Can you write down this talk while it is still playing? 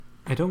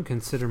I don't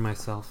consider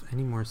myself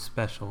any more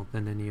special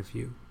than any of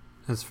you.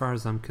 As far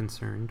as I'm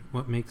concerned,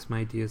 what makes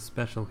my ideas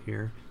special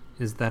here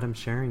is that I'm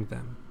sharing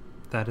them.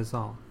 That is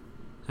all.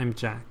 I'm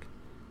Jack.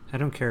 I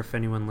don't care if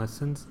anyone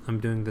listens, I'm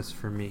doing this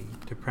for me,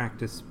 to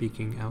practice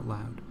speaking out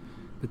loud.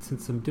 But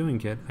since I'm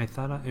doing it, I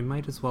thought I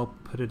might as well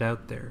put it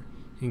out there,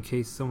 in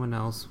case someone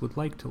else would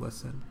like to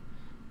listen.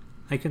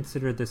 I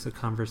consider this a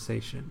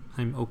conversation.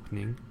 I'm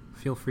opening.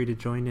 Feel free to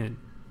join in.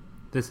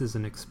 This is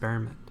an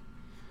experiment.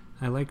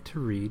 I like to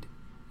read,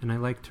 and I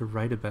like to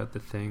write about the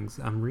things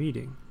I'm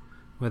reading,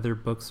 whether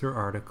books or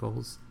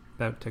articles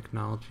about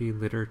technology,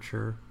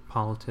 literature,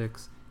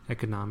 politics,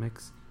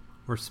 economics,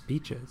 or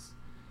speeches.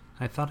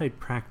 I thought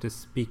I'd practice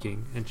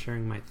speaking and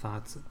sharing my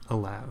thoughts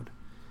aloud.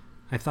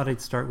 I thought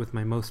I'd start with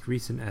my most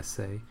recent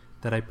essay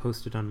that I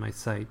posted on my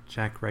site,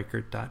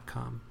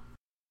 jackreichert.com.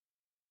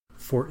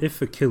 For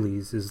if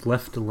Achilles is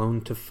left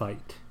alone to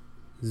fight,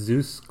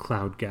 Zeus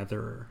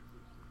Cloud-Gatherer.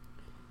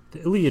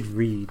 The Iliad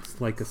reads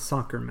like a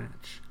soccer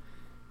match,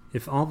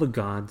 if all the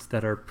gods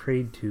that are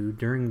prayed to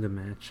during the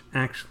match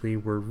actually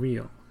were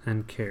real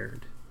and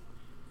cared.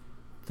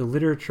 The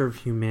literature of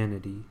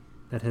humanity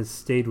that has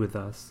stayed with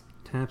us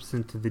taps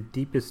into the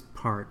deepest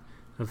part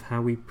of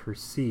how we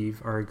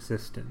perceive our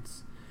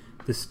existence.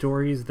 The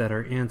stories that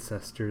our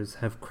ancestors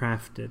have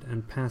crafted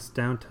and passed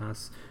down to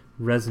us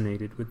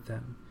resonated with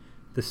them.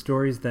 The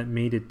stories that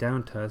made it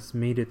down to us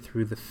made it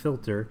through the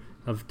filter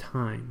of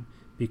time,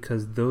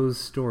 because those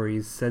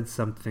stories said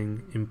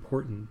something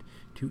important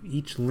to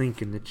each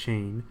link in the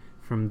chain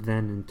from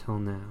then until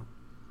now.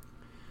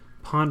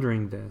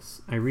 Pondering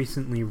this, I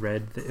recently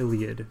read the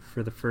Iliad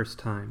for the first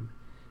time,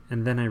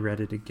 and then I read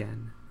it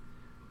again.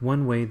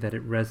 One way that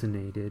it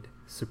resonated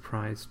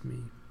surprised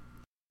me.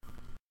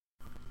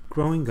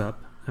 Growing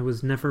up, I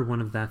was never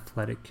one of the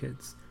athletic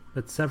kids,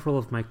 but several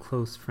of my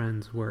close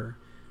friends were,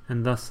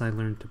 and thus I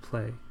learned to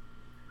play.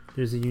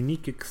 There's a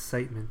unique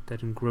excitement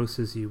that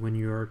engrosses you when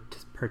you are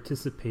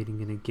participating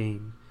in a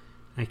game.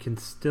 I can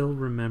still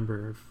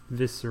remember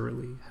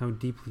viscerally how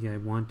deeply I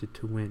wanted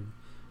to win,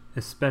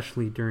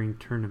 especially during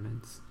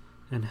tournaments,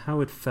 and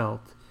how it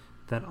felt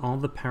that all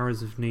the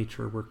powers of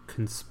nature were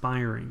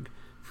conspiring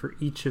for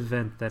each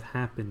event that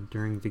happened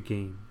during the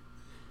game.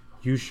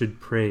 You should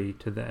pray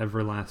to the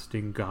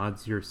everlasting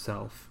gods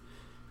yourself.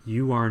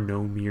 You are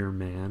no mere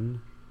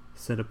man,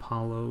 said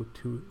Apollo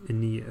to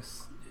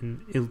Aeneas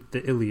in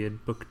the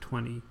Iliad, Book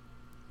 20.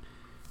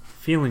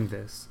 Feeling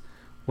this,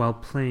 while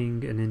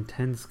playing an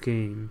intense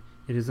game,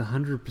 it is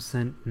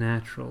 100%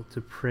 natural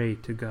to pray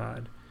to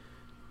God,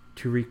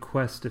 to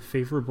request a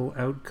favorable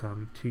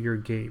outcome to your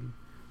game.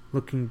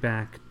 Looking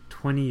back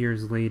 20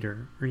 years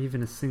later, or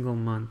even a single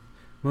month,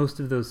 most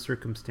of those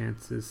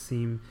circumstances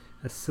seem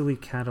a silly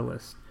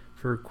catalyst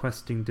for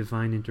requesting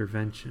divine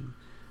intervention.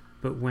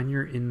 But when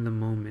you're in the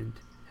moment,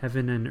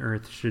 heaven and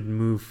earth should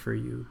move for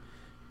you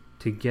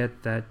to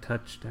get that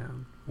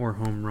touchdown or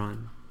home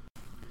run.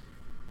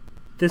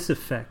 This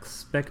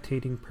affects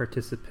spectating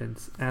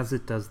participants as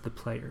it does the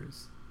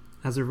players.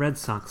 As a Red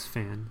Sox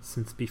fan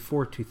since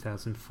before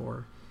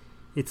 2004,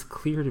 it's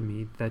clear to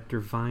me that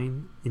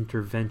divine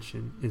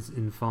intervention is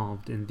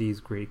involved in these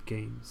great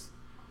games.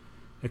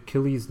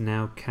 Achilles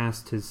now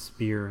cast his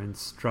spear and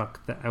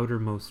struck the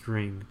outermost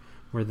ring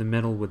where the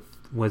metal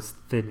was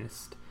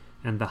thinnest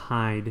and the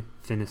hide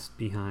thinnest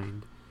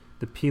behind.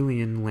 The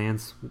Pelian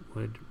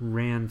lance-wood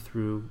ran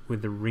through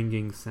with a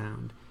ringing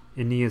sound.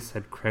 Aeneas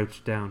had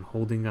crouched down,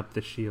 holding up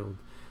the shield,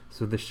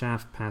 so the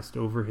shaft passed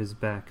over his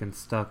back and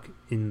stuck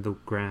in the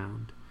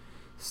ground.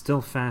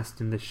 Still fast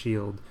in the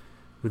shield,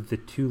 with the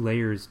two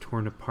layers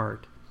torn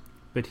apart,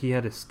 but he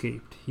had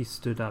escaped. He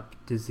stood up,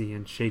 dizzy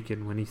and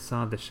shaken, when he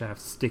saw the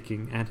shaft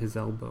sticking at his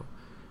elbow.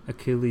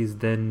 Achilles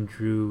then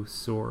drew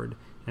sword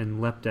and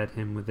leapt at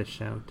him with a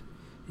shout.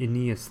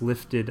 Aeneas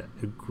lifted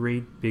a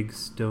great big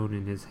stone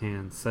in his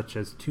hands, such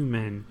as two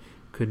men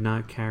could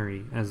not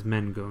carry as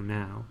men go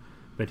now,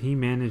 but he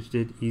managed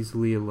it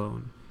easily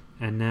alone,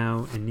 and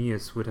now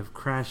Aeneas would have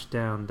crashed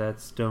down that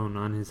stone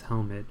on his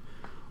helmet,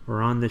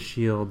 or on the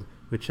shield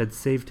which had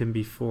saved him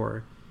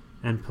before,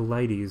 and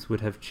Pelides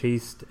would have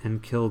chased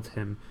and killed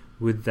him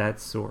with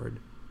that sword,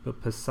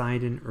 but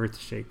Poseidon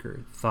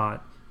Earthshaker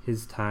thought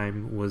his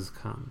time was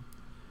come.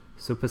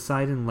 So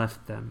Poseidon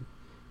left them,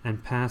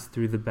 and passed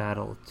through the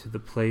battle to the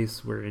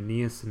place where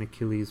Aeneas and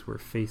Achilles were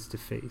face to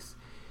face.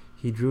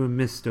 He drew a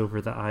mist over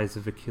the eyes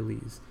of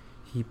Achilles.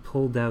 He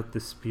pulled out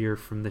the spear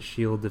from the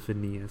shield of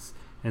Aeneas,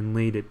 and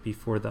laid it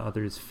before the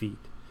other's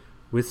feet,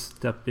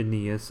 whisked up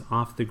Aeneas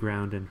off the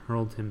ground, and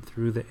hurled him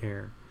through the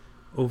air.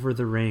 Over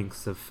the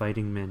ranks of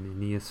fighting men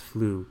Aeneas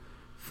flew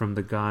from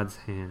the god's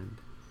hand,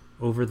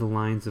 over the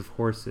lines of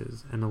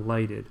horses, and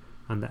alighted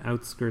on the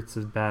outskirts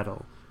of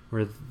battle,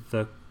 where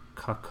the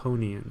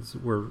Cauconians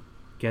were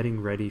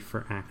getting ready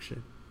for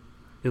action.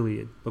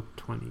 Iliad, Book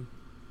 20.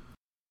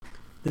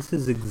 This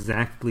is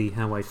exactly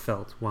how I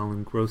felt while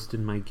engrossed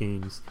in my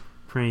games,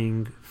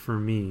 praying for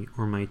me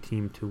or my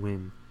team to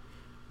win.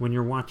 When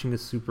you're watching a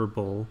Super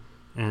Bowl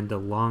and a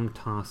long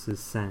toss is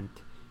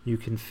sent, you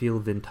can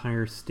feel the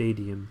entire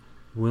stadium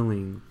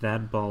willing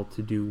that ball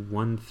to do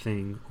one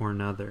thing or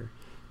another.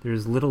 There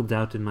is little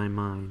doubt in my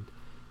mind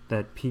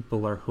that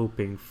people are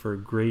hoping for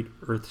great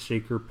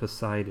Earthshaker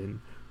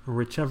Poseidon, or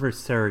whichever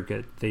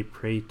surrogate they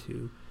pray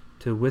to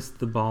whisk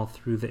the ball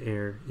through the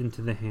air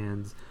into the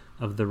hands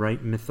of the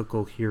right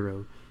mythical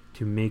hero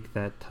to make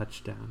that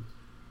touchdown.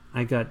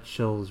 I got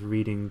chills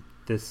reading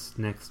this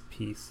next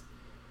piece.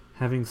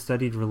 Having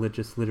studied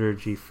religious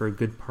liturgy for a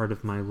good part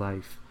of my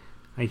life,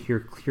 I hear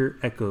clear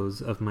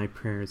echoes of my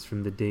prayers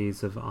from the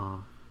days of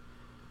awe.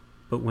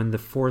 But when the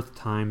fourth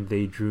time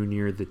they drew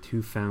near the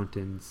two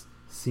fountains,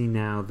 see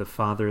now the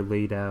Father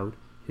laid out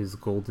his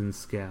golden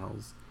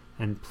scales,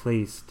 and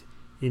placed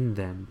in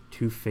them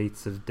two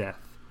fates of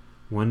death,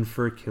 one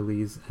for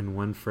Achilles and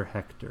one for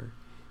Hector.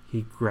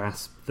 He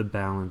grasped the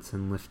balance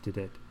and lifted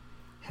it.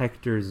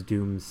 Hector's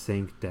doom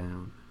sank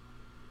down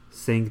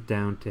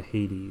to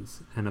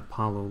Hades, and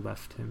Apollo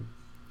left him.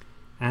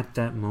 At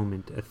that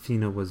moment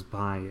Athena was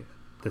by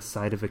the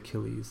side of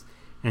Achilles,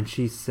 and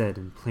she said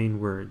in plain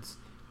words,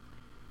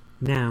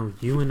 "Now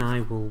you and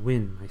I will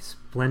win, my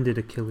splendid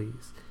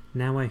Achilles.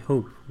 Now I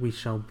hope we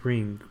shall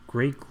bring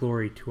great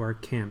glory to our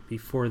camp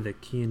before the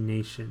Achaean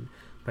nation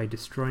by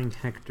destroying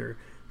Hector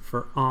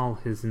for all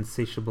his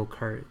insatiable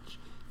courage.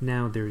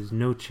 Now there is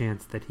no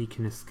chance that he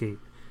can escape,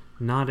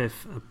 not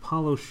if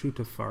Apollo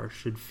Shutafar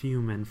should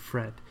fume and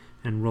fret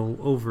and roll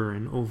over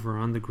and over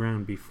on the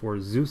ground before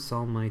Zeus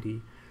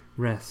Almighty.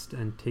 Rest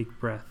and take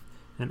breath,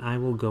 and I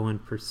will go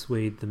and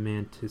persuade the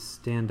man to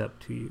stand up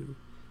to you."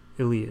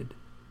 Iliad,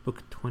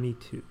 Book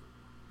 22.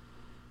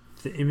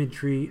 The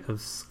imagery of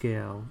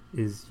scale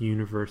is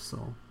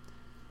universal.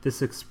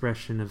 This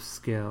expression of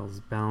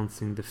scales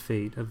balancing the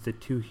fate of the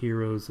two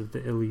heroes of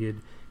the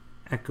Iliad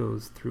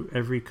echoes through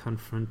every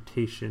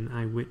confrontation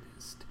I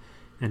witnessed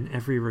and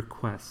every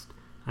request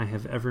I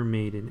have ever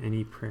made in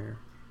any prayer.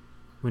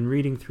 When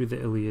reading through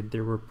the Iliad,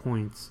 there were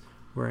points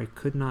where I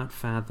could not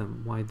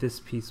fathom why this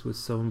piece was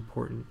so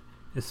important,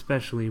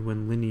 especially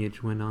when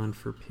lineage went on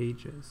for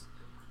pages.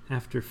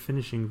 After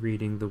finishing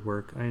reading the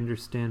work, I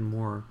understand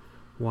more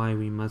why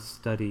we must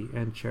study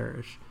and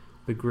cherish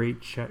the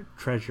great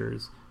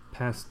treasures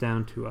passed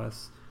down to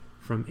us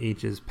from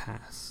ages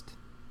past.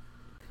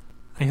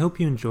 I hope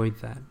you enjoyed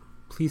that.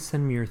 Please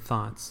send me your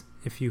thoughts,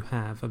 if you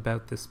have,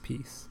 about this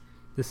piece.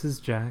 This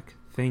is Jack.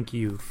 Thank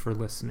you for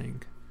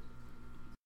listening.